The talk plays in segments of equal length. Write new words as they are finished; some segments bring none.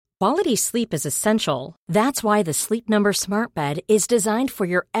Quality sleep is essential. That's why the Sleep Number Smart Bed is designed for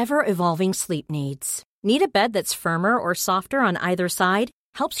your ever-evolving sleep needs. Need a bed that's firmer or softer on either side?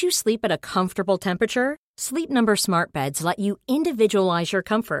 Helps you sleep at a comfortable temperature? Sleep Number Smart Beds let you individualize your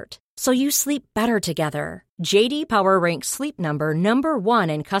comfort, so you sleep better together. J.D. Power ranks Sleep Number number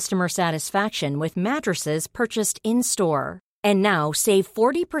one in customer satisfaction with mattresses purchased in-store. And now, save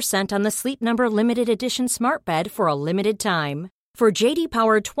 40% on the Sleep Number Limited Edition Smart Bed for a limited time. For J.D.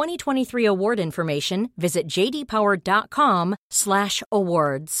 Power 2023 award information, visit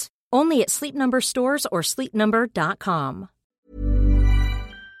jdpower.com/awards. Only at Sleep Number stores or sleepnumber.com.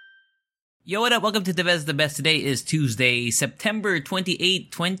 Yo, what up? Welcome to Tevez the Best. Today is Tuesday, September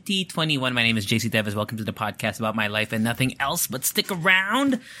 28, 2021. My name is JC Tevez. Welcome to the podcast about my life and nothing else, but stick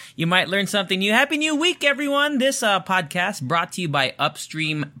around. You might learn something new. Happy New Week, everyone. This podcast brought to you by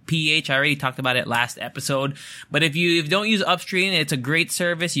Upstream PH. I already talked about it last episode, but if you don't use Upstream, it's a great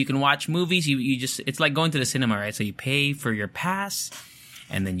service. You can watch movies. It's like going to the cinema, right? So you pay for your pass,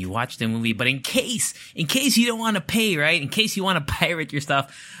 and then you watch the movie. But in case you don't want to pay, right? In case you want to pirate your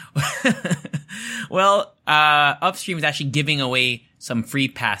stuff, well, Upstream is actually giving away some free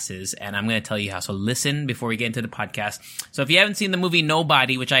passes, and I'm going to tell you how. So listen before we get into the podcast. So if you haven't seen the movie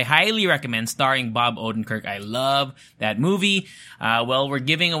Nobody, which I highly recommend, starring Bob Odenkirk, I love that movie. Well, we're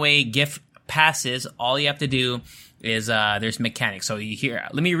giving away gift passes. All you have to do is there's mechanics. So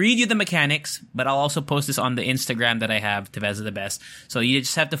let me read you the mechanics, but I'll also post this on the Instagram that I have, Tevez the Best. So you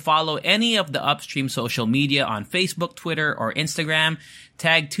just have to follow any of the Upstream social media on Facebook, Twitter, or Instagram.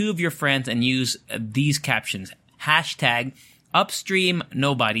 Tag two of your friends and use these captions. Hashtag Upstream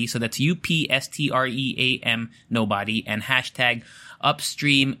Nobody. So that's UPSTREAM Nobody, and hashtag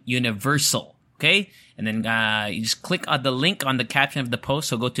Upstream Universal. Okay? And then you just click on the link on the caption of the post.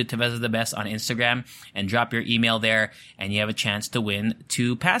 So go to Tevez the Best on Instagram and drop your email there, and you have a chance to win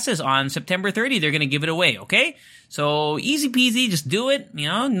 2 passes on September 30. They're going to give it away, okay? So easy peasy, just do it. You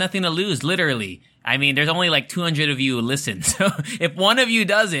know, nothing to lose, literally. I mean, there's only like 200 of you who listen. So if one of you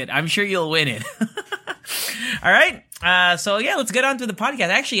does it, I'm sure you'll win it. All right? So yeah, let's get on to the podcast.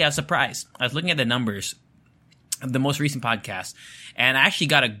 Actually, I was surprised. I was looking at the numbers of the most recent podcast, and I actually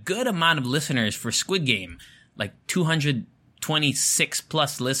got a good amount of listeners for Squid Game, like 226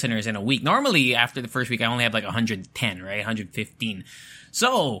 plus listeners in a week. Normally, after the first week, I only have like 110, right? 115.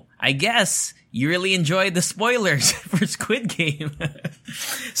 So I guess you really enjoyed the spoilers for Squid Game.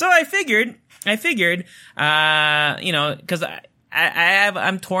 So I figured, you know, because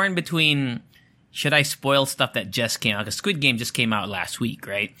I'm torn between, should I spoil stuff that just came out? Because Squid Game just came out last week,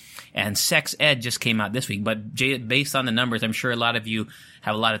 right? And Sex Ed just came out this week. But based on the numbers, I'm sure a lot of you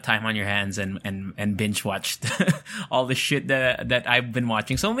have a lot of time on your hands and binge watched all the shit that I've been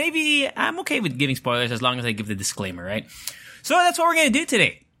watching. So maybe I'm okay with giving spoilers as long as I give the disclaimer, right? So that's what we're going to do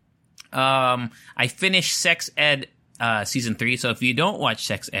today. I finished Sex Ed season 3. So if you don't watch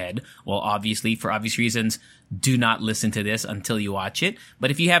Sex Ed, well, obviously, for obvious reasons, do not listen to this until you watch it.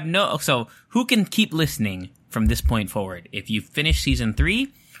 But if you have so who can keep listening from this point forward? If you finish season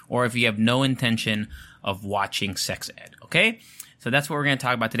 3, or if you have no intention of watching Sex Ed, okay? So that's what we're going to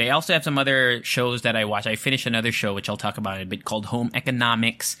talk about today. I also have some other shows that I watch. I finished another show, which I'll talk about in a bit, called Home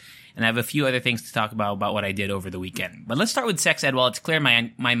Economics. And I have a few other things to talk about what I did over the weekend. But let's start with Sex Ed while it's clear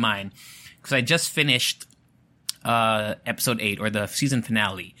in my mind, because I just finished episode 8, or the season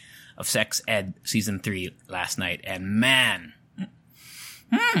finale of Sex Ed season 3 last night. And man,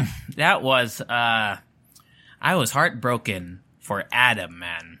 that was, I was heartbroken for Adam,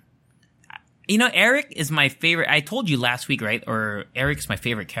 man. You know, Eric is my favorite. I told you last week, right? Or Eric's my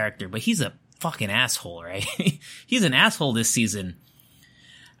favorite character, but he's a fucking asshole, right? He's an asshole this season.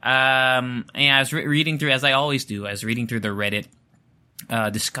 And I was reading through, as I always do, I was reading through the Reddit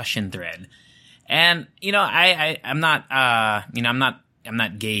discussion thread. And, you know, I'm not, I'm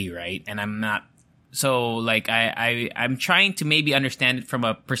not gay, right? And I'm not, so like, I'm trying to maybe understand it from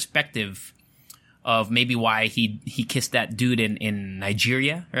a perspective of maybe why he kissed that dude in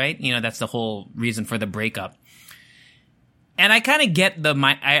Nigeria, right? You know, that's the whole reason for the breakup. And I kind of get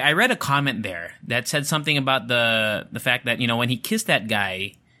I read a comment there that said something about the fact that, you know, when he kissed that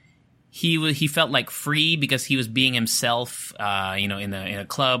guy, he felt like free because he was being himself, you know, in a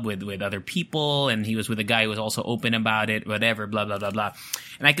club with other people, and he was with a guy who was also open about it, whatever, blah, blah, blah, blah.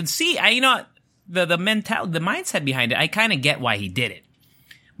 And I could see, the mentality, the mindset behind it, I kind of get why he did it.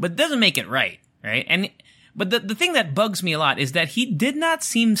 But it doesn't make it right? But the thing that bugs me a lot is that he did not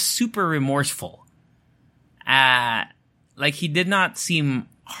seem super remorseful. Like, he did not seem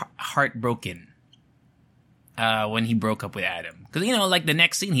heartbroken when he broke up with Adam. Because, you know, like, the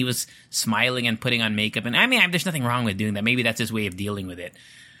next scene, he was smiling and putting on makeup. And I mean, there's nothing wrong with doing that. Maybe that's his way of dealing with it.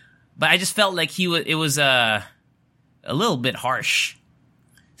 But I just felt like it was a little bit harsh.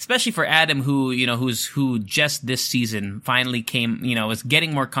 Especially for Adam, who just this season finally came, was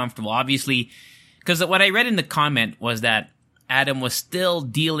getting more comfortable. Obviously, because what I read in the comment was that Adam was still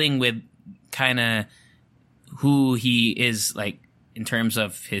dealing with kind of who he is, like, in terms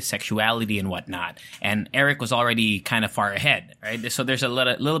of his sexuality and whatnot. And Eric was already kind of far ahead, right? So there's a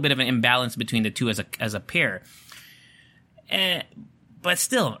little bit of an imbalance between the two as a pair. But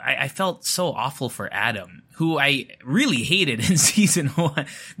still, I felt so awful for Adam, who I really hated in season 1.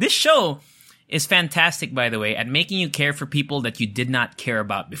 This show is fantastic, by the way, at making you care for people that you did not care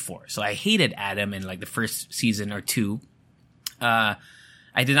about before. So I hated Adam in like the first season or 2.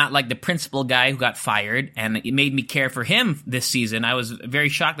 I did not like the principal guy who got fired, and it made me care for him this season. I was very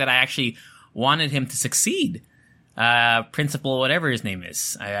shocked that I actually wanted him to succeed. Principal, whatever his name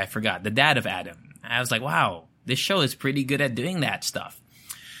is, I forgot. The dad of Adam. I was like, wow, this show is pretty good at doing that stuff.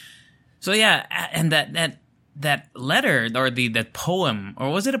 So yeah, and that letter, or that poem, or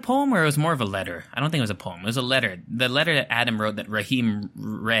was it a poem, or it was more of a letter? I don't think it was a poem. It was a letter. The letter that Adam wrote that Rahim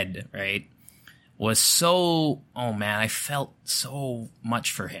read, right, was so, oh man, I felt so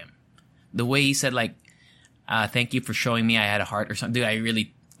much for him. The way he said, like, thank you for showing me I had a heart or something. Dude, I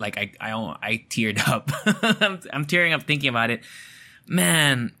really, like, I teared up. I'm tearing up thinking about it.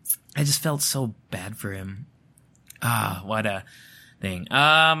 Man, I just felt so bad for him. What a thing.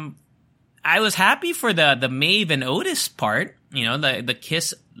 I was happy for the Maeve and Otis part. The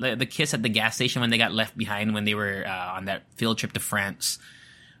kiss at the gas station when they got left behind when they were on that field trip to France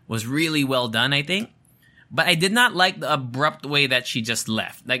was really well done, I think. But I did not like the abrupt way that she just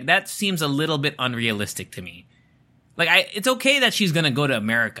left. Like, that seems a little bit unrealistic to me. Like, it's okay that she's gonna go to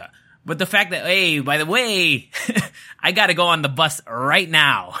America, but the fact that, hey, by the way, I gotta go on the bus right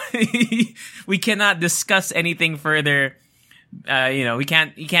now. We cannot discuss anything further. You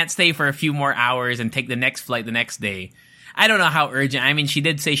can't stay for a few more hours and take the next flight the next day. I don't know how urgent. I mean, she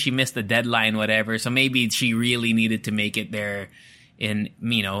did say she missed the deadline, whatever, so maybe she really needed to make it there in,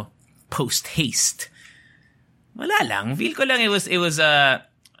 post haste. Wala lang. Feel ko lang it was a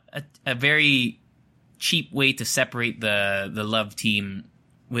very cheap way to separate the love team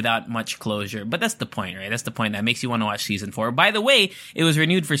without much closure. But that's the point, right? That's the point that makes you want to watch season 4. By the way, it was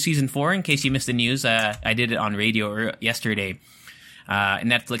renewed for season 4, in case you missed the news. I did it on radio yesterday.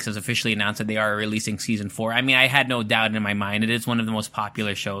 Netflix has officially announced that they are releasing season 4. I mean, I had no doubt in my mind. It is one of the most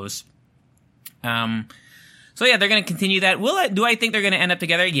popular shows. So yeah, they're going to continue that. Do I think they're going to end up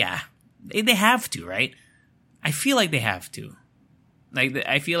together? Yeah. They have to, right? I feel like they have to. Like,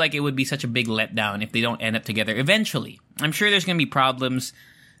 I feel like it would be such a big letdown if they don't end up together eventually. I'm sure there's going to be problems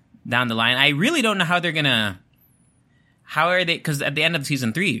down the line. I really don't know how they're going to... How are they... Because at the end of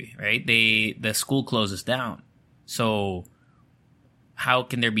season 3, right, the school closes down. So how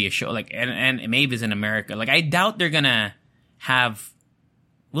can there be a show? Like, and Maeve is in America. Like, I doubt they're going to have...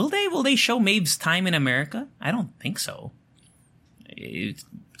 Will they show Maeve's time in America? I don't think so. It's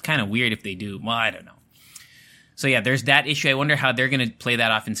kind of weird if they do. Well, I don't know. So yeah, there's that issue. I wonder how they're going to play that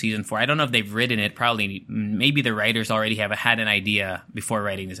off in season 4. I don't know if they've written it. Probably, maybe the writers already had an idea before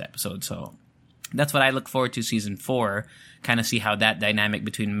writing this episode. So that's what I look forward to season 4. Kind of see how that dynamic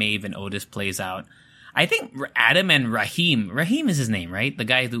between Maeve and Otis plays out. I think Adam and Rahim is his name, right? The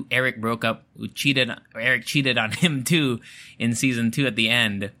guy who Eric broke up, Eric cheated on him too in season 2 at the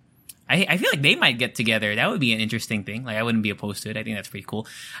end. I feel like they might get together. That would be an interesting thing. Like, I wouldn't be opposed to it. I think that's pretty cool.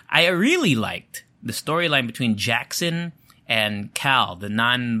 I really liked the storyline between Jackson and Cal, the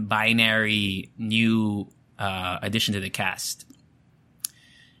non-binary new addition to the cast.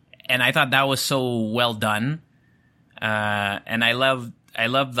 And I thought that was so well done. And I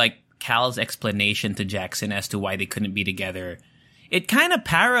loved like Cal's explanation to Jackson as to why they couldn't be together. It kind of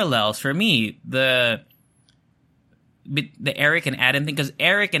parallels for me the Eric and Adam thing, because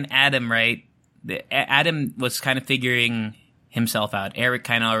Eric and Adam, right? Adam was kind of figuring himself out. Eric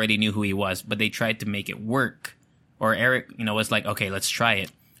kind of already knew who he was, but they tried to make it work. Or Eric, was like, okay, let's try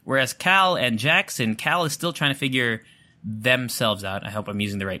it. Whereas Cal and Jackson, Cal is still trying to figure themselves out. I hope I'm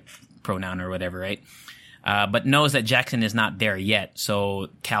using the right pronoun or whatever, right? But knows that Jackson is not there yet. So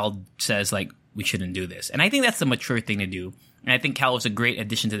Cal says, like, we shouldn't do this. And I think that's the mature thing to do. And I think Cal was a great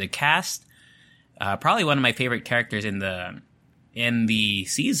addition to the cast. Probably one of my favorite characters in the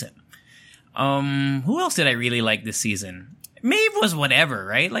season. Who else did I really like this season? Maeve was whatever,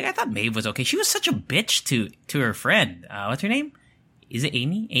 right? Like, I thought Maeve was okay. She was such a bitch to her friend. What's her name? Is it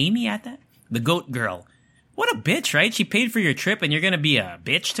Amy? Amy at that? The goat girl. What a bitch, right? She paid for your trip and you're gonna be a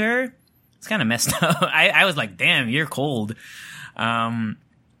bitch to her? It's kind of messed up. I was like, damn, you're cold.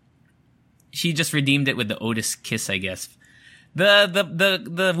 She just redeemed it with the Otis kiss, I guess.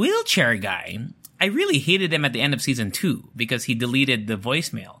 The wheelchair guy, I really hated him at the end of season 2 because he deleted the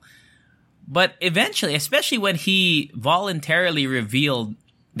voicemail. But eventually, especially when he voluntarily revealed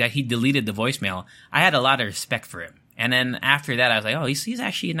that he deleted the voicemail, I had a lot of respect for him. And then after that, I was like, oh, he's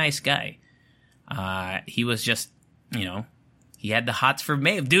actually a nice guy. He was just, he had the hots for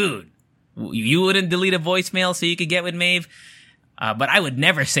Maeve. Dude, you wouldn't delete a voicemail so you could get with Maeve? But I would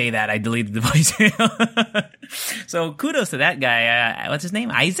never say that I deleted the voicemail. So kudos to that guy. What's his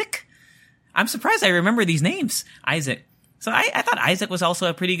name? Isaac? I'm surprised I remember these names. Isaac. So I thought Isaac was also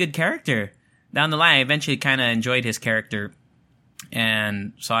a pretty good character. Down the line, I eventually kind of enjoyed his character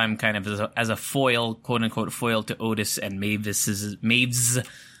and saw him kind of as a foil, quote-unquote foil to Otis and Maeve's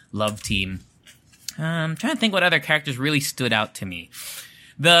love team. I'm trying to think what other characters really stood out to me.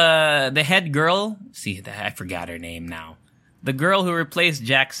 The head girl, I forgot her name now. The girl who replaced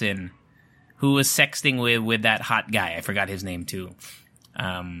Jackson, who was sexting with that hot guy. I forgot his name too.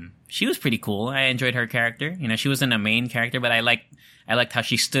 She was pretty cool. I enjoyed her character. She wasn't a main character, but I liked how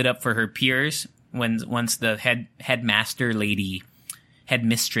she stood up for her peers once the headmaster lady,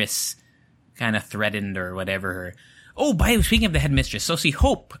 headmistress, kind of threatened or whatever her. Oh, speaking of the headmistress, so see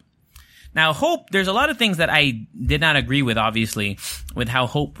Hope. Now Hope, there's a lot of things that I did not agree with, obviously, with how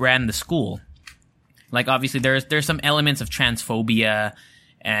Hope ran the school. Like obviously there's some elements of transphobia,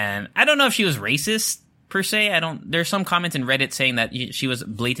 and I don't know if she was racist per se. There's some comments in Reddit saying that she was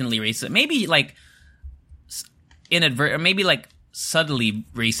blatantly racist. Maybe like maybe like subtly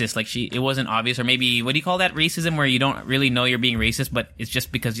racist, like it wasn't obvious, or maybe, what do you call that, racism where you don't really know you're being racist, but it's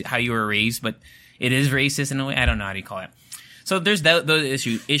just because how you were raised, but it is racist in a way. I don't know how you call it. So there's those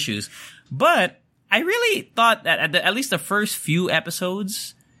issues. But I really thought that at least the first few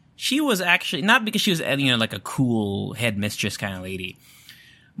episodes, she was actually, not because she was, like a cool headmistress kind of lady,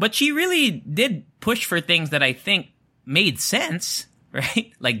 but she really did push for things that I think made sense,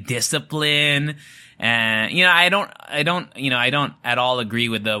 right? Like discipline. And, I don't at all agree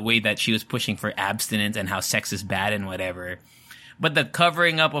with the way that she was pushing for abstinence and how sex is bad and whatever. But the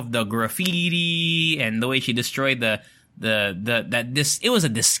covering up of the graffiti and the way she destroyed it was a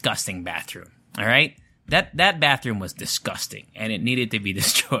disgusting bathroom. All right. That bathroom was disgusting and it needed to be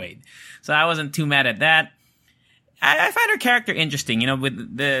destroyed. So I wasn't too mad at that. I find her character interesting,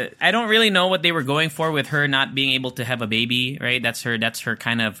 I don't really know what they were going for with her not being able to have a baby, right? That's her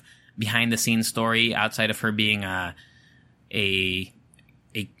kind of behind the scenes story outside of her being a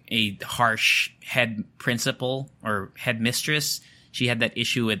harsh head principal or headmistress. She had that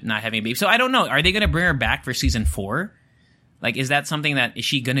issue with not having a baby. So I don't know. Are they going to bring her back for season 4? Like, is that something is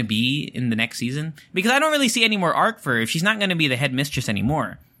she going to be in the next season? Because I don't really see any more arc for her if she's not going to be the headmistress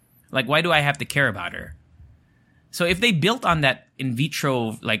anymore. Like, why do I have to care about her? So if they built on that in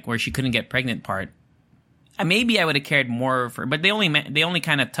vitro, like where she couldn't get pregnant part, maybe I would have cared more for her. But they only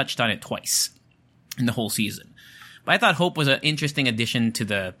kind of touched on it twice in the whole season. But I thought Hope was an interesting addition to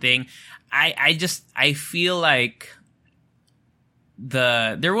the thing. I feel like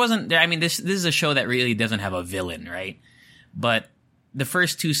this is a show that really doesn't have a villain, right? But the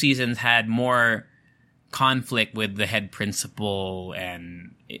first 2 seasons had more conflict with the head principal,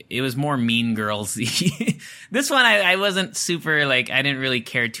 and it was more Mean Girls-y. This one, I wasn't super, I didn't really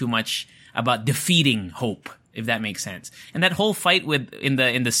care too much about defeating Hope, if that makes sense. And that whole fight in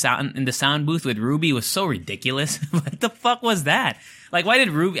the sound booth with Ruby was so ridiculous. What the fuck was that? Like, why did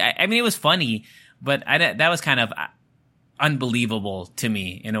Ruby? I mean, it was funny, but that was kind of unbelievable to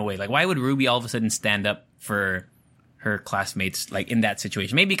me in a way. Like, why would Ruby all of a sudden stand up for her classmates, like in that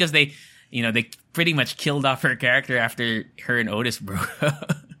situation? Maybe because they pretty much killed off her character after her and Otis broke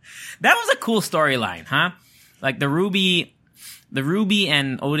up. That was a cool storyline, huh? Like the Ruby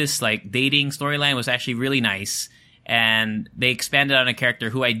and Otis dating storyline was actually really nice, and they expanded on a character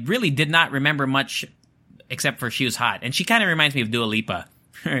who I really did not remember much, except for she was hot, and she kind of reminds me of Dua Lipa.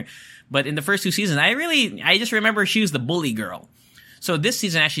 But in the first 2 seasons, I just remember she was the bully girl. So this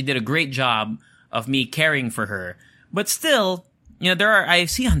season actually did a great job of me caring for her. But still, I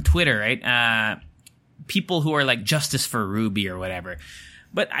see on Twitter, right, people who are like justice for Ruby or whatever.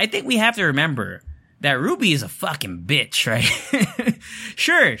 But I think we have to remember that Ruby is a fucking bitch, right?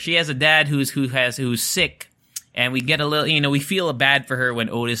 Sure, she has a dad who's sick, and we get a little, we feel bad for her when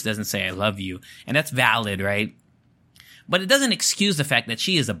Otis doesn't say I love you, and that's valid, right? But it doesn't excuse the fact that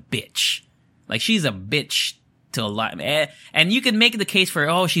she is a bitch. Like, she's a bitch to a lot. And you can make the case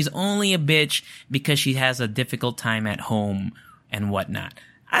for, she's only a bitch because she has a difficult time at home and whatnot.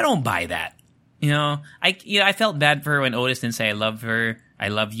 I don't buy that. I felt bad for her when Otis didn't say I love her. I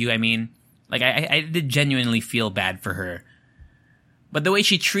love you. I mean, I did genuinely feel bad for her. But the way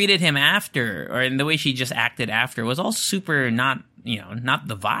she treated him after, or in the way she just acted after, was all super not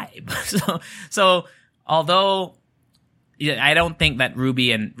the vibe. So although I don't think that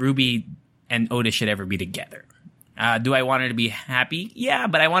Ruby and Otis should ever be together. Do I want her to be happy? Yeah,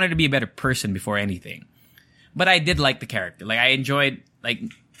 but I want her to be a better person before anything. But I did like the character. Like, I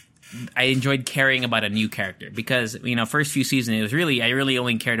enjoyed caring about a new character because, first few seasons, I really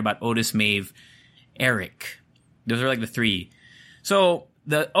only cared about Otis, Maeve, Eric. Those are like the three. So,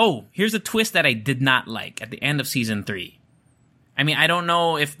 here's a twist that I did not like at the end of season 3. I mean, I don't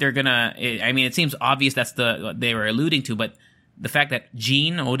know if they're gonna, it seems obvious that's what they were alluding to, but the fact that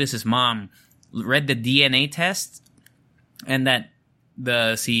Jean, Otis's mom, read the DNA test and that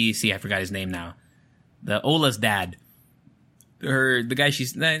I forgot his name now. The Ola's dad. The guy is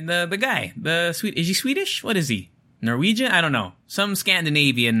he Swedish? What is he? Norwegian? I don't know. Some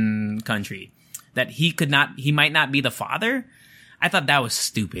Scandinavian country. That he might not be the father? I thought that was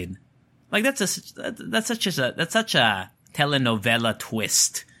stupid. Like, that's such a telenovela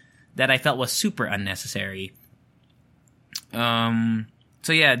twist that I felt was super unnecessary. So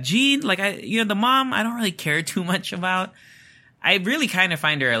yeah, Jean, the mom, I don't really care too much about. I really kind of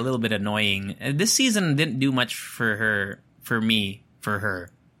find her a little bit annoying. This season didn't do much for her.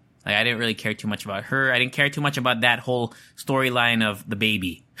 Like, I didn't really care too much about her. I didn't care too much about that whole storyline of the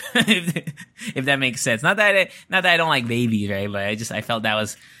baby. if that makes sense. Not that I don't like babies, right? But I felt that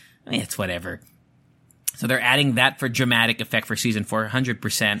was, it's whatever. So they're adding that for dramatic effect for season 4,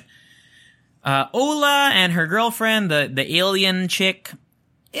 100%. Ola and her girlfriend, the alien chick,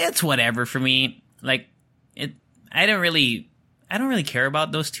 it's whatever for me. Like, I don't really care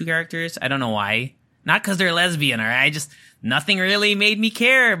about those two characters. I don't know why. Not because they're lesbian, or nothing really made me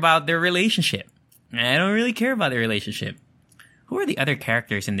care about their relationship. I don't really care about their relationship. Who are the other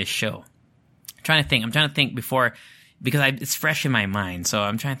characters in this show? I'm trying to think before, because it's fresh in my mind. So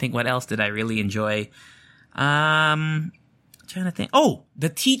I'm trying to think, what else did I really enjoy? Trying to think. Oh, the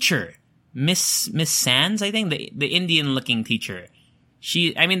teacher, Miss Sands, I think, the Indian looking teacher.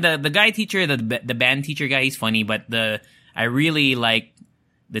 The guy teacher, the band teacher guy, he's funny, but I really like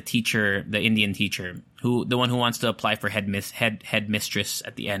the teacher, the Indian teacher, the one who wants to apply for headmistress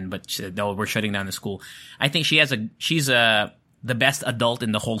at the end, but she said, no, we're shutting down the school. I think she's the best adult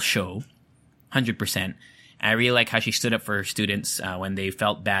in the whole show, 100%. I really like how she stood up for her students when they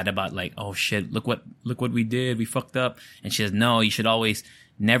felt bad about, like, oh shit, look what we did, we fucked up. And she says, no, you should always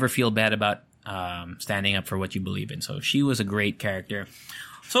never feel bad about standing up for what you believe in. So she was a great character.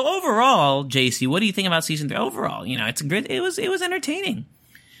 So overall, JC, what do you think about season 3? Overall, it's good. It was entertaining.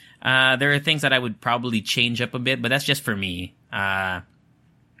 There are things that I would probably change up a bit, but that's just for me. I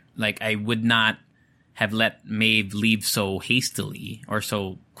would not have let Maeve leave so hastily or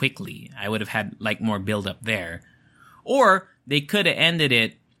so quickly. I would have had more build up there. Or they could have ended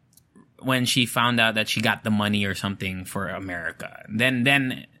it when she found out that she got the money or something for America.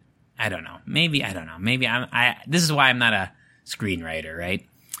 Then I don't know. Maybe this is why I'm not a screenwriter, right?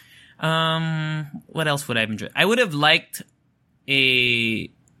 What else would I have enjoyed? I would have liked I'm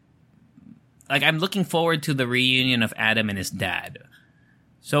looking forward to the reunion of Adam and his dad.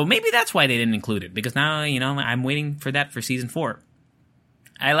 So maybe that's why they didn't include it, because now, I'm waiting for that for season 4.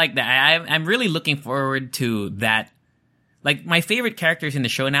 I like that. I'm really looking forward to that. Like, my favorite characters in the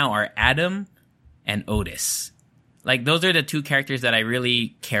show now are Adam and Otis. Like, those are the two characters that I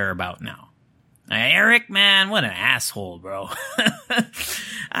really care about now. Eric, man, what an asshole, bro.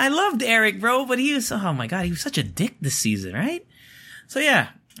 I loved Eric, bro, but he was such a dick this season, right? So yeah,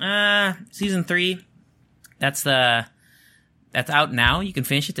 season 3, that's out now. You can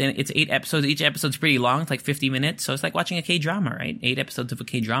finish it. It's 8 episodes. Each episode's pretty long. It's like 50 minutes. So it's like watching a K-drama, right? 8 episodes of a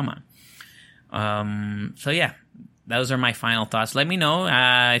K-drama. So yeah, those are my final thoughts. Let me know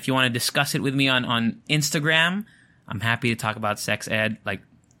if you want to discuss it with me on Instagram. I'm happy to talk about sex ed. Like,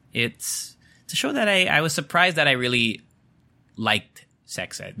 it's a show that I was surprised that I really liked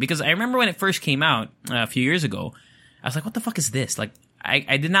sex ed, because I remember when it first came out a few years ago, I was like, what the fuck is this? Like,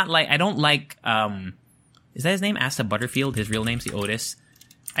 I don't like, is that his name? Asa Butterfield? His real name's the Otis.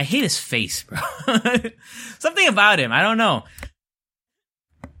 I hate his face, bro. Something about him, I don't know.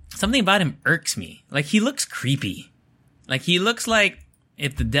 Something about him irks me. Like, he looks creepy. Like, he looks like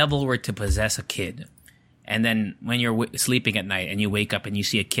if the devil were to possess a kid. And then when you're sleeping at night and you wake up and you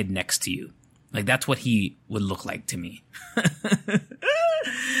see a kid next to you. Like, that's what he would look like to me.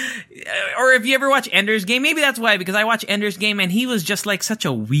 Or if you ever watch Ender's Game, maybe that's why, because I watch Ender's Game and he was just like such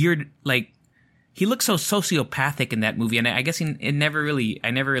a weird, like, he looked so sociopathic in that movie, and I guess I never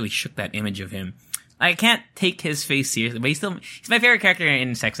really shook that image of him. I can't take his face seriously, but he's my favorite character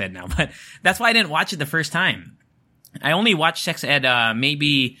in sex ed now, but that's why I didn't watch it the first time. I only watched Sex Ed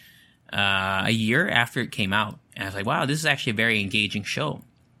maybe a year after it came out. And I was like, wow, this is actually a very engaging show.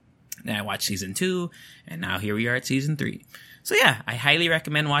 Then I watched season 2, and now here we are at season 3. So yeah, I highly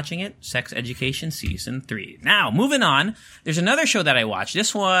recommend watching it. Sex Education season 3. Now, moving on, there's another show that I watched.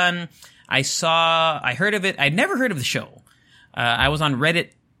 This one, I heard of it. I'd never heard of the show. I was on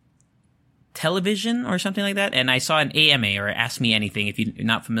Reddit television or something like that, and I saw an AMA, or Ask Me Anything, if you're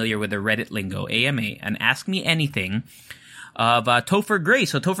not familiar with the Reddit lingo, AMA, an Ask Me Anything of Topher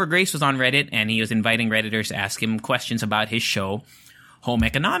Grace. So Topher Grace was on Reddit, and he was inviting Redditors to ask him questions about his show, Home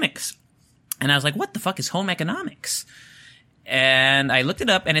Economics. And I was like, what the fuck is Home Economics? And I looked it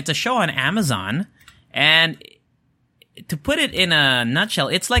up, and it's a show on Amazon, and to put it in a nutshell,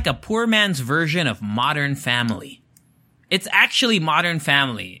 it's like a poor man's version of Modern Family. It's actually Modern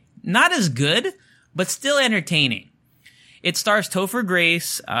Family. Not as good, but still entertaining. It stars Topher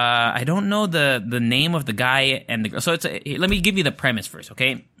Grace. I don't know the name of the guy and the girl. So let me give you the premise first,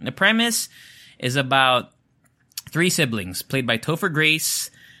 okay? The premise is about 3 siblings played by Topher Grace,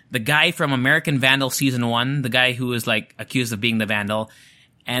 the guy from American Vandal season 1, the guy who is like accused of being the Vandal,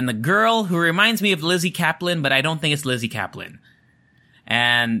 and the girl who reminds me of Lizzie Kaplan, but I don't think it's Lizzie Kaplan.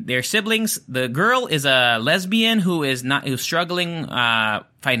 And they're siblings. The girl is a lesbian who's struggling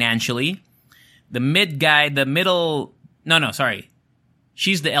financially.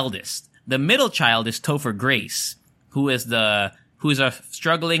 She's the eldest. The middle child is Topher Grace, who is a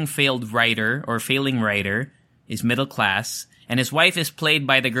struggling failing writer. He's middle class, and his wife is played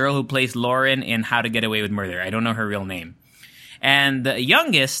by the girl who plays Lauren in How to Get Away with Murder. I don't know her real name. And the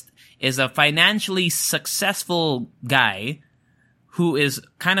youngest is a financially successful guy who is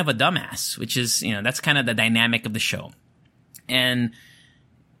kind of a dumbass, which is, that's kind of the dynamic of the show. And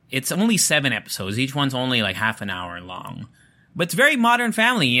it's only 7 episodes. Each one's only like half an hour long. But it's very Modern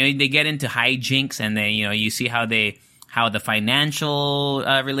Family. They get into hijinks, and then, you see how the financial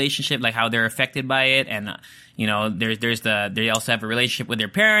relationship, like how they're affected by it. And, they also have a relationship with their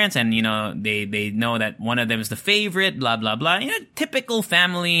parents, and, they know that one of them is the favorite, blah, blah, blah. Typical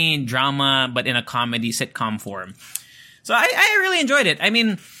family drama, but in a comedy sitcom form. So I really enjoyed it. I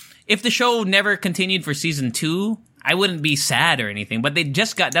mean, if the show never continued for season 2, I wouldn't be sad or anything. But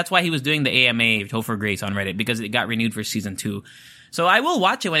that's why he was doing the AMA, Topher Grace, on Reddit, because it got renewed for season 2. So I will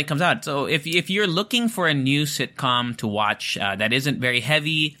watch it when it comes out. So if you're looking for a new sitcom to watch that isn't very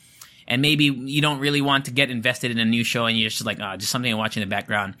heavy, and maybe you don't really want to get invested in a new show, and you're just like, just something to watch in the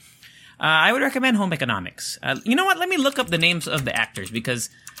background, I would recommend Home Economics. You know what? Let me look up the names of the actors, because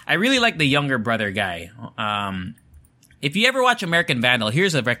I really like the younger brother guy. If you ever watch American Vandal,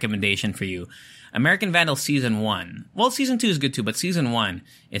 here's a recommendation for you. American Vandal season 1. Well, season 2 is good too, but season 1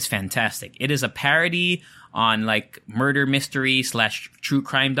 is fantastic. It is a parody on like murder mystery / true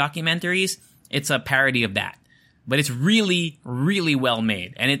crime documentaries. It's a parody of that. But it's really, really well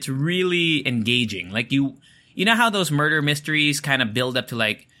made, and it's really engaging. Like you know how those murder mysteries kind of build up to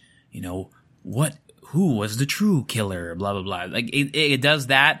like, who was the true killer, blah, blah, blah. Like it does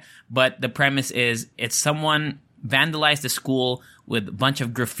that, but the premise is it's someone vandalized a school with a bunch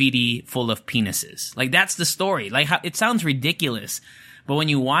of graffiti full of penises. Like, that's the story. Like, it sounds ridiculous, but when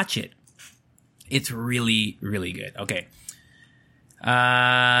you watch it, it's really, really good. Okay.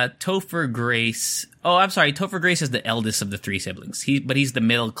 Topher Grace. Oh, I'm sorry. Topher Grace is the eldest of the 3 siblings. He's the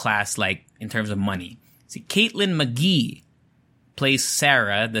middle class, like, in terms of money. See, Caitlin McGee plays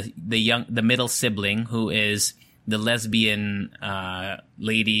Sarah, the middle sibling, who is the lesbian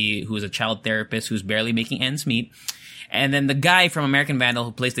lady who is a child therapist who's barely making ends meet. And then the guy from American Vandal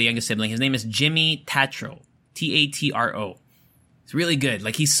who plays the youngest sibling, his name is Jimmy Tatro. Tatro. It's really good.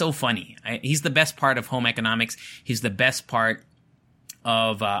 Like, he's so funny. He's the best part of Home Economics. He's the best part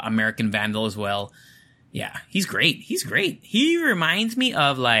of American Vandal as well. Yeah, he's great. He's great. He reminds me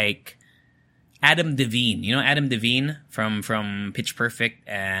of, like, Adam Devine. You know Adam Devine from Pitch Perfect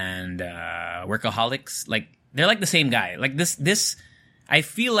and Workaholics? Like, they're like the same guy. Like, this, I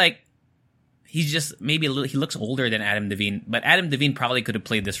feel like he's just maybe he looks older than Adam Devine, but Adam Devine probably could have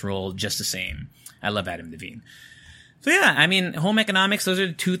played this role just the same. I love Adam Devine. So yeah, I mean, Home Economics, those are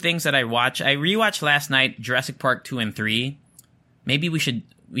the 2 things that I watch. I rewatched last night Jurassic Park 2 and 3. Maybe we should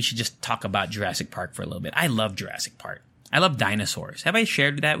just talk about Jurassic Park for a little bit. I love Jurassic Park. I love dinosaurs. Have I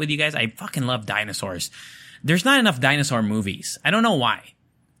shared that with you guys? I fucking love dinosaurs. There's not enough dinosaur movies. I don't know why.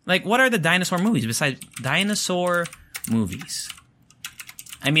 Like, what are the dinosaur movies besides dinosaur movies?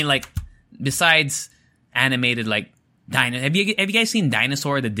 I mean, like, besides animated, like, have you guys seen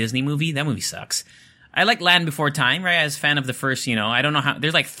Dinosaur, the Disney movie? That movie sucks. I like Land Before Time, right? As a fan of the first, I don't know how,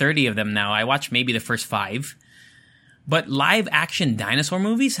 there's like 30 of them now. I watched maybe the first 5. But live action dinosaur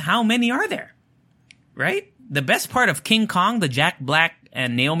movies, how many are there? Right? the best part of King Kong, the Jack Black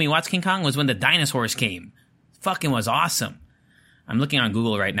and Naomi Watts King Kong, was when the dinosaurs came. Fucking was awesome. I'm looking on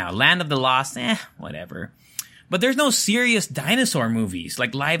Google right now. Land of the Lost, whatever. But there's no serious dinosaur movies,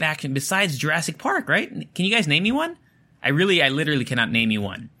 like live action, besides Jurassic Park, right? Can you guys name me one? I literally cannot name you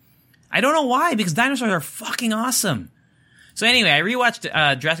one. I don't know why, because dinosaurs are fucking awesome. So anyway, I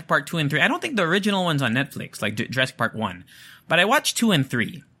rewatched Jurassic Park 2 and 3. I don't think the original one's on Netflix, like Jurassic Park 1. But I watched 2 and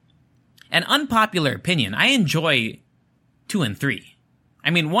 3. An unpopular opinion, I enjoy 2 and 3. I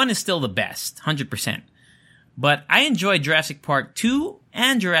mean, 1 is still the best, 100%. But I enjoy Jurassic Park 2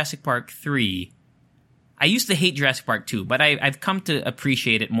 and Jurassic Park 3. I used to hate Jurassic Park 2, but I've come to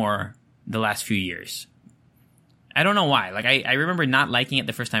appreciate it more the last few years. I don't know why. Like, I remember not liking it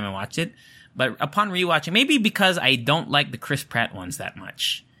the first time I watched it. But upon rewatching, maybe because I don't like the Chris Pratt ones that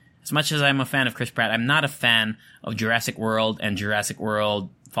much. As much as I'm a fan of Chris Pratt, I'm not a fan of Jurassic World and Jurassic World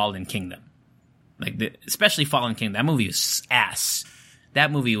Fallen Kingdom. Especially Fallen Kingdom. That movie was ass. That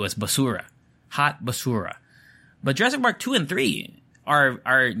movie was basura. Hot basura. But Jurassic Park 2 and 3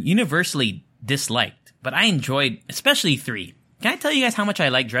 are universally disliked. But I enjoyed, especially 3. Can I tell you guys how much I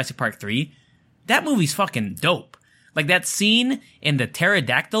like Jurassic Park 3? That movie's fucking dope. Like, that scene in the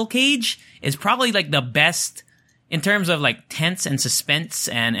pterodactyl cage is probably, like, the best in terms of, like, tense and suspense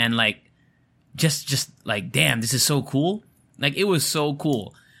and like, just, like, damn, this is so cool. Like, it was so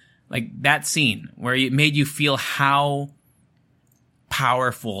cool. Like, that scene where it made you feel how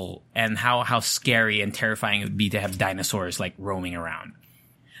powerful and how scary and terrifying it would be to have dinosaurs, like, roaming around.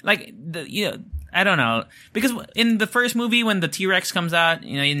 Like, I don't know. Because in the first movie, when the T-Rex comes out,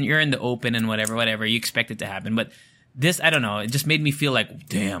 you're in the open and whatever, you expect it to happen. But this, I don't know, it just made me feel like,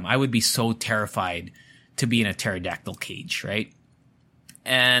 damn, I would be so terrified to be in a pterodactyl cage, right?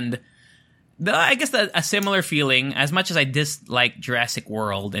 And I guess a similar feeling, as much as I dislike Jurassic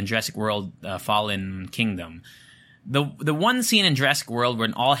World and Jurassic World Fallen Kingdom, the one scene in Jurassic World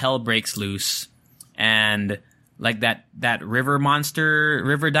when all hell breaks loose and like that river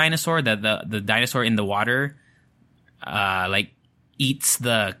dinosaur, the dinosaur in the water, like eats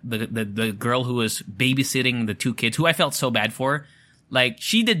the girl who was babysitting the 2 kids, who I felt so bad for. Like,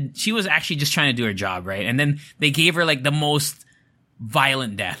 she was actually just trying to do her job, right? And then they gave her like the most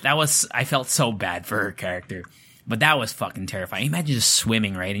violent death. I felt so bad for her character. But that was fucking terrifying. Imagine just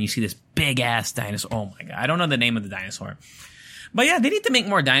swimming, right? And you see this big ass dinosaur. Oh my God. I don't know the name of the dinosaur. But yeah, they need to make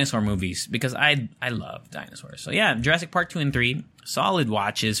more dinosaur movies because I love dinosaurs. So yeah, Jurassic Park 2 and 3, solid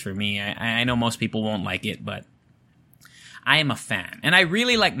watches for me. I know most people won't like it, but I am a fan. And I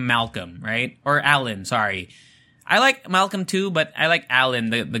really like Malcolm, right? Or Alan, sorry. I like Malcolm too, but I like Alan,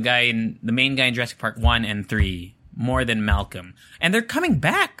 the main guy in Jurassic Park 1 and 3, more than Malcolm. And they're coming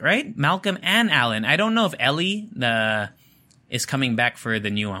back, right? Malcolm and Alan. I don't know if Ellie is coming back for the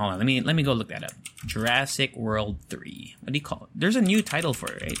new one. Hold on, let me go look that up. Jurassic World 3. What do you call it? There's a new title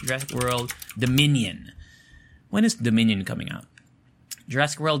for it, right? Jurassic World Dominion. When is Dominion coming out?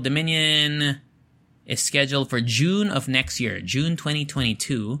 Jurassic World Dominion is scheduled for June of next year, June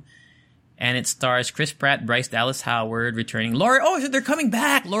 2022. And it stars Chris Pratt, Bryce Dallas Howard returning. So they're coming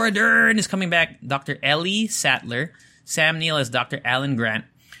back. Laura Dern is coming back. Dr. Ellie Sattler. Sam Neill as Dr. Alan Grant.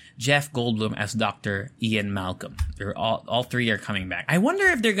 Jeff Goldblum as Dr. Ian Malcolm. They're all 3 are coming back. I wonder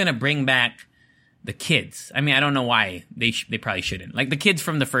if they're going to bring back the kids. I mean, I don't know why. They probably shouldn't. Like the kids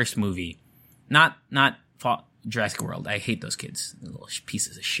from the first movie. Not Jurassic World. I hate those kids. Little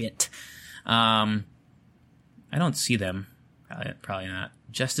pieces of shit. I don't see them. Probably not.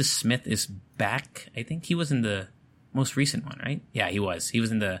 Justice Smith is back. I think he was in the most recent one, right? Yeah, he was. He was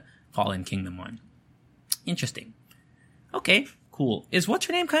in the Fallen Kingdom one. Interesting. Okay, cool. Is what's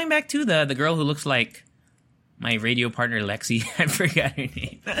her name coming back too? The girl who looks like my radio partner Lexi. I forgot her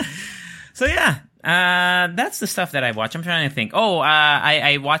name. So yeah, that's the stuff that I watch. I'm trying to think.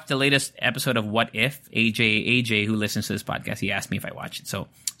 I watched the latest episode of What If. AJ, who listens to this podcast, he asked me if I watched it. So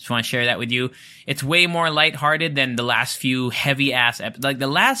just want to share that with you. It's way more lighthearted than the last few heavy ass like the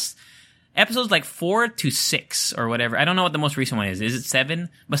last episodes, like 4 to 6 or whatever. I don't know what the most recent one is. Is it 7?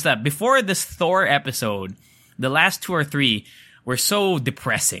 But before this Thor episode, the last 2 or 3 were so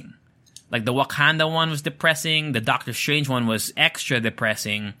depressing. Like the Wakanda one was depressing. The Doctor Strange one was extra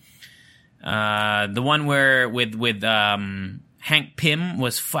depressing. The one where with Hank Pym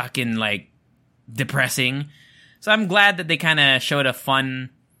was fucking like depressing. So I'm glad that they kind of showed a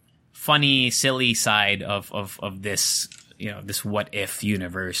funny, silly side of this, this What If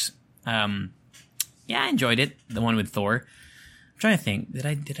universe. Yeah, I enjoyed it. The one with Thor. I'm trying to think.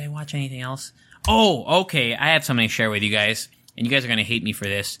 Did I watch anything else? Oh, okay. I have something to share with you guys, and you guys are gonna hate me for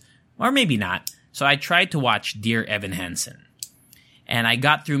this, or maybe not. So I tried to watch Dear Evan Hansen, and I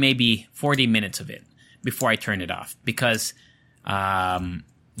got through maybe 40 minutes of it before I turned it off because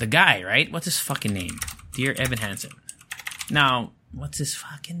the guy, right? What's his fucking name? Dear Evan Hansen. Now, what's his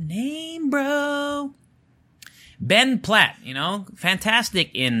fucking name, bro? Ben Platt,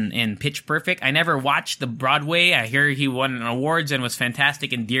 fantastic in Pitch Perfect. I never watched the Broadway. I hear he won awards and was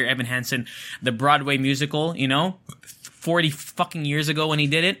fantastic in Dear Evan Hansen, the Broadway musical, 40 fucking years ago when he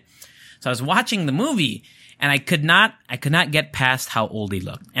did it. So I was watching the movie and I could not get past how old he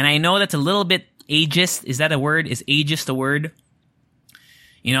looked. And I know that's a little bit ageist. Is that a word? Is ageist a word?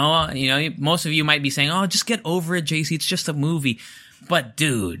 Most of you might be saying, "Oh, just get over it, JC. It's just a movie." But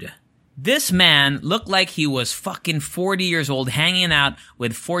dude, this man looked like he was fucking 40 years old hanging out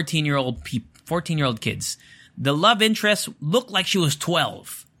with 14-year-old kids. The love interest looked like she was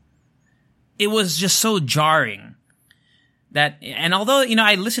 12. It was just so jarring. And although,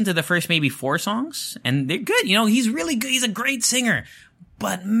 I listened to the first maybe 4 songs and they're good, he's really good. He's a great singer.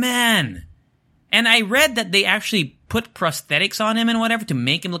 But man, and I read that they actually put prosthetics on him and whatever to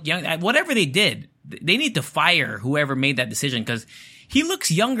make him look young. Whatever they did, they need to fire whoever made that decision because he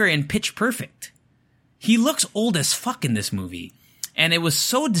looks younger in Pitch Perfect. He looks old as fuck in this movie. And it was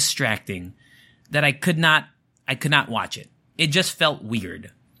so distracting that I could not watch it. It just felt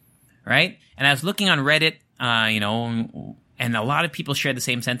weird. Right? And I was looking on Reddit, and a lot of people shared the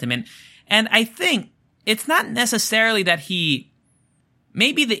same sentiment. And I think it's not necessarily that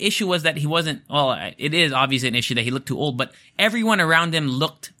maybe the issue was that he wasn't, it is obviously an issue that he looked too old, but everyone around him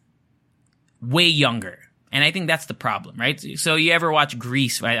looked way younger. And I think that's the problem, right? So you ever watch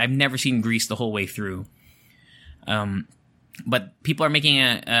Grease, right? I've never seen Grease the whole way through. But people are making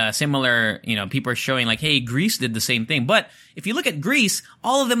a similar, people are showing like, hey, Grease did the same thing. But if you look at Grease,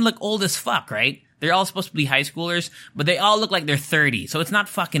 all of them look old as fuck, right? They're all supposed to be high schoolers, but they all look like they're 30. So it's not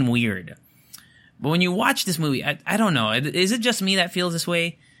fucking weird. But when you watch this movie, I don't know. Is it just me that feels this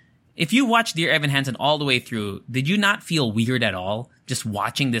way? If you watch Dear Evan Hansen all the way through, did you not feel weird at all? Just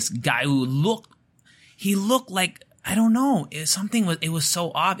watching this guy who looked like, I don't know, it was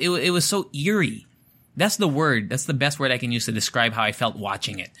so off. It was so eerie. That's the word. That's the best word I can use to describe how I felt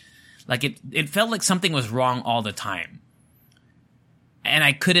watching it. Like it felt like something was wrong all the time. And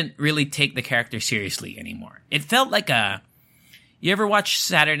I couldn't really take the character seriously anymore. It felt like you ever watch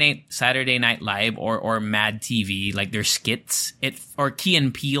Saturday Night Live or Mad TV, like their skits, or Key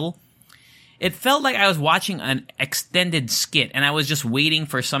and Peele? It felt like I was watching an extended skit and I was just waiting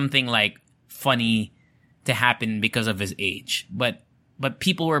for something like funny to happen because of his age. But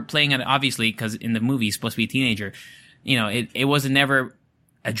people were playing it, obviously, because in the movie he's supposed to be a teenager. It was never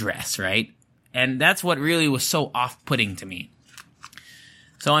addressed, right? And that's what really was so off-putting to me.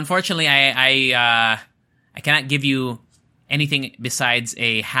 So unfortunately, I cannot give you anything besides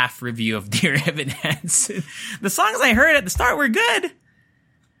a half review of Dear Evan Hansen. The songs I heard at the start were good.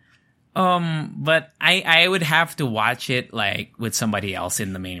 But I would have to watch it like with somebody else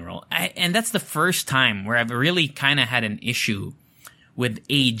in the main role. And that's the first time where I've really kind of had an issue with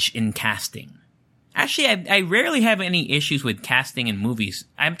age in casting. Actually, I rarely have any issues with casting in movies.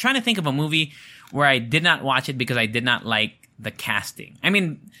 I'm trying to think of a movie where I did not watch it because I did not like the casting. I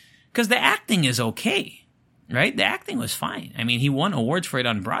mean, because the acting is okay, right? The acting was fine. I mean, he won awards for it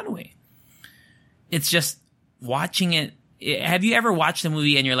on Broadway. It's just watching it. Have you ever watched a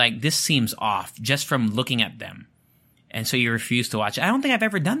movie and you're like, this seems off just from looking at them? And so you refuse to watch it. I don't think I've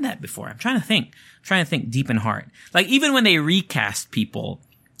ever done that before. I'm trying to think deep and hard. Like even when they recast people,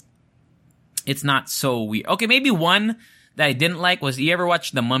 it's not so weird. Okay, maybe one that I didn't like was, you ever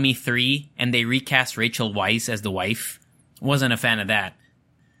watch The Mummy 3 and they recast Rachel Weisz as the wife? Wasn't a fan of that.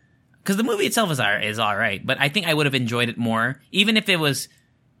 Because the movie itself is all right, but I think I would have enjoyed it more. Even if it was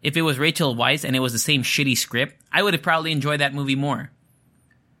Rachel Weisz and it was the same shitty script, I would have probably enjoyed that movie more.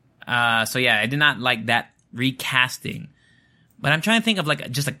 So yeah, I did not like that recasting. But I'm trying to think of like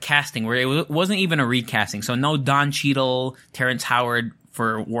just a casting where it wasn't even a recasting. So no Don Cheadle, Terrence Howard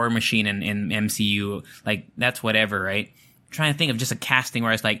for War Machine in MCU. Like that's whatever, right? I'm trying to think of just a casting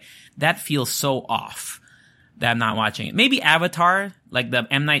where it's like, that feels so off that I'm not watching it. Maybe Avatar, like the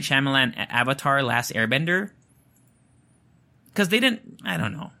M. Night Shyamalan Avatar Last Airbender. Because they didn't, I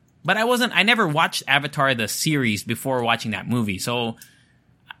don't know. But I never watched Avatar the series before watching that movie. So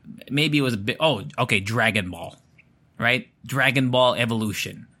maybe it was a bit, Dragon Ball. Right? Dragon Ball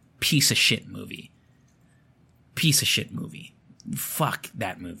Evolution. Piece of shit movie. Fuck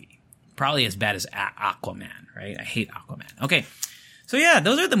that movie. Probably as bad as Aquaman, right? I hate Aquaman. Okay. So yeah,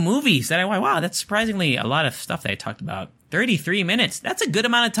 those are the movies that wow, that's surprisingly a lot of stuff that I talked about. 33 minutes. That's a good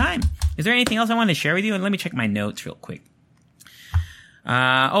amount of time. Is there anything else I want to share with you? And let me check my notes real quick.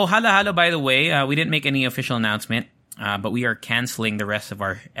 Hala, by the way, we didn't make any official announcement. but we are canceling the rest of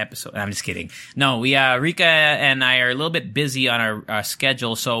our episode. I'm just kidding. No, Rika and I are a little bit busy on our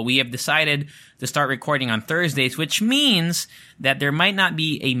schedule, so we have decided to start recording on Thursdays, which means that there might not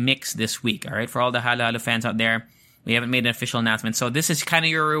be a mix this week, all right? For all the Halo Halo fans out there, we haven't made an official announcement, so this is kind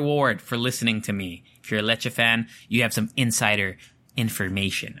of your reward for listening to me. If you're a Leche fan, you have some insider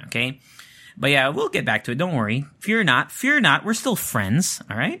information, okay? But yeah, we'll get back to it. Don't worry. Fear not. We're still friends,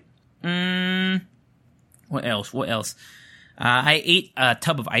 all right? What else? I ate a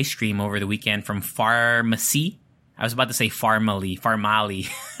tub of ice cream over the weekend from Pharmacy. I was about to say Farmally.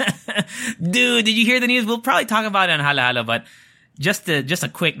 Dude, did you hear the news? We'll probably talk about it on Halo Halo, but just a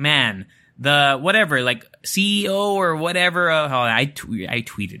quick man. The whatever, like CEO or whatever. I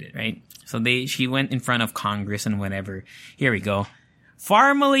tweeted it, right? So she went in front of Congress and whatever. Here we go.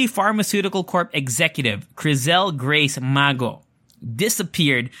 Farmally Pharmaceutical Corp executive Crizel Grace Mago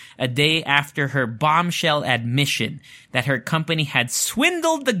disappeared a day after her bombshell admission that her company had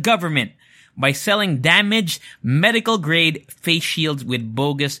swindled the government by selling damaged medical-grade face shields with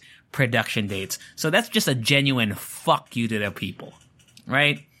bogus production dates. So that's just a genuine fuck you to the people,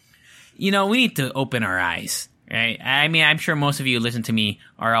 right? You know, we need to open our eyes, right? I mean, I'm sure most of you who listen to me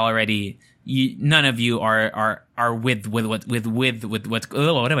are already... none of you are with what's...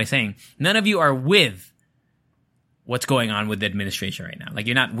 Oh, what am I saying? None of you are with what's going on with the administration right now. Like,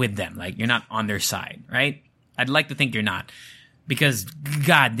 you're not with them. Like, you're not on their side, right? I'd like to think you're not. Because,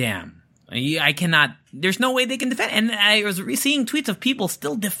 goddamn, I cannot... There's no way they can defend... And I was seeing tweets of people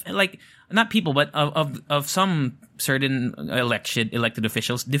still... not people, but of some certain elected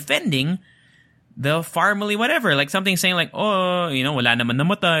officials defending the Farmally whatever. Like, something saying like, oh, you know, wala naman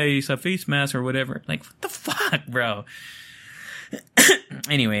namatay sa face mask or whatever. Like, what the fuck, bro?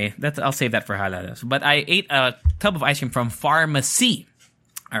 Anyway, I'll save that for Halo. But I ate a tub of ice cream from Pharmacy.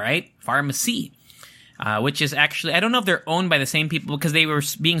 All right? Pharmacy. Which is actually, I don't know if they're owned by the same people because they were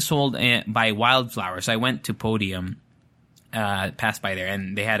being sold by Wildflower. So I went to Podium, passed by there,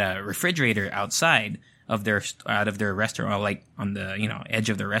 and they had a refrigerator outside of their restaurant, or like on the, you know, edge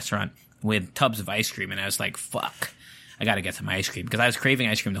of the restaurant with tubs of ice cream. And I was like, fuck, I got to get some ice cream because I was craving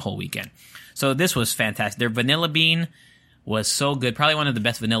ice cream the whole weekend. So this was fantastic. Their vanilla bean was so good. Probably one of the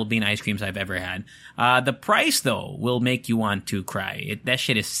best vanilla bean ice creams I've ever had. The price, though, will make you want to cry. That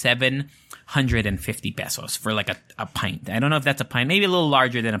shit is 750 pesos for like a pint. I don't know if that's a pint. Maybe a little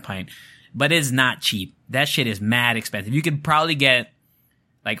larger than a pint. But it's not cheap. That shit is mad expensive. You could probably get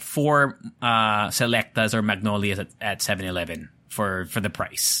like 4 Selectas or Magnolias at 7-Eleven for the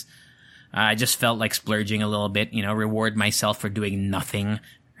price. I just felt like splurging a little bit, you know, reward myself for doing nothing,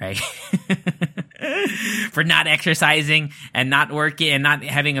 right? For not exercising and not working and not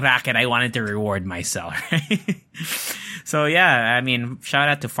having a racket, I wanted to reward myself, right? So yeah, I mean, shout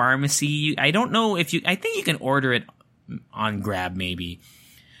out to Pharmacy. I don't know if I think you can order it on Grab maybe.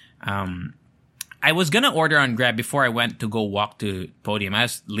 I was gonna order on Grab before I went to go walk to Podium. I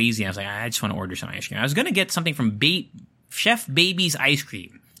was lazy. I was like, I just want to order some ice cream. I was gonna get something from Chef Baby's ice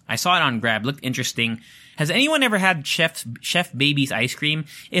cream. I saw it on Grab. Looked interesting. Has anyone ever had Chef Baby's ice cream?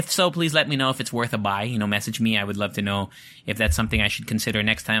 If so, please let me know if it's worth a buy. You know, message me. I would love to know if that's something I should consider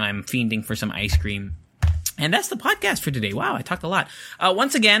next time I'm fiending for some ice cream. And that's the podcast for today. Wow, I talked a lot.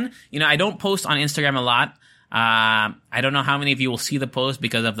 Once again, you know, I don't post on Instagram a lot. I don't know how many of you will see the post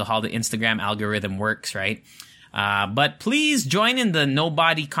because of how the Instagram algorithm works, right? But please join in the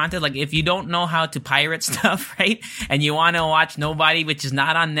Nobody content. Like, if you don't know how to pirate stuff, right? And you want to watch Nobody, which is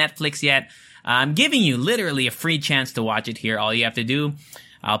not on Netflix yet, I'm giving you literally a free chance to watch it here. All you have to do,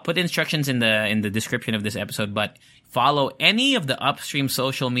 I'll put instructions in the description of this episode, but follow any of the Upstream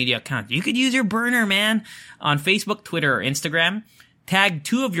social media accounts. You could use your burner, man, on Facebook, Twitter, or Instagram. Tag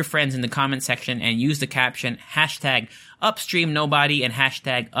 2 of your friends in the comment section and use the caption #UpstreamNobody and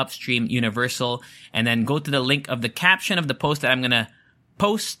 #UpstreamUniversal. And then go to the link of the caption of the post that I'm going to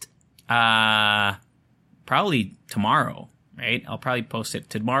post probably tomorrow, right? I'll probably post it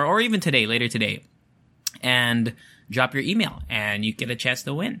tomorrow or even today, later today. And drop your email and you get a chance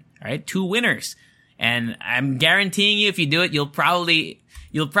to win, all right? 2 winners. And I'm guaranteeing you if you do it, you'll probably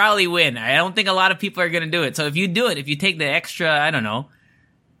win. I don't think a lot of people are going to do it. So if you do it, if you take the extra, I don't know,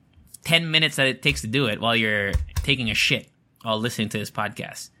 10 minutes that it takes to do it while you're taking a shit while listening to this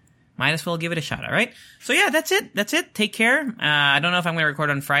podcast, might as well give it a shot, all right? So yeah, that's it. Take care. I don't know if I'm going to record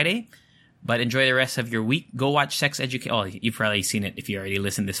on Friday, but enjoy the rest of your week. Go watch Sex Education. Oh, you've probably seen it if you already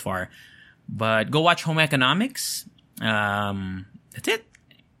listened this far. But go watch Home Economics. That's it.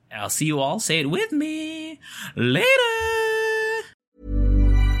 I'll see you all. Say it with me. Later.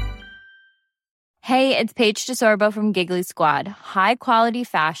 Hey, it's Paige DeSorbo from Giggly Squad. High quality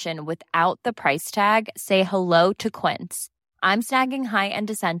fashion without the price tag. Say hello to Quince. I'm snagging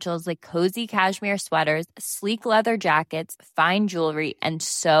high-end essentials like cozy cashmere sweaters, sleek leather jackets, fine jewelry, and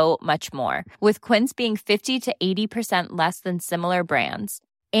so much more. With Quince being 50 to 80% less than similar brands.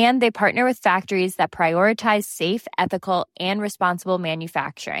 And they partner with factories that prioritize safe, ethical, and responsible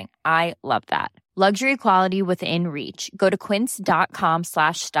manufacturing. I love that. Luxury quality within reach. Go to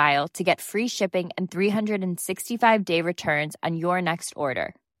quince.com/style to get free shipping and 365-day returns on your next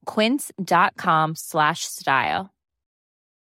order. Quince.com/style.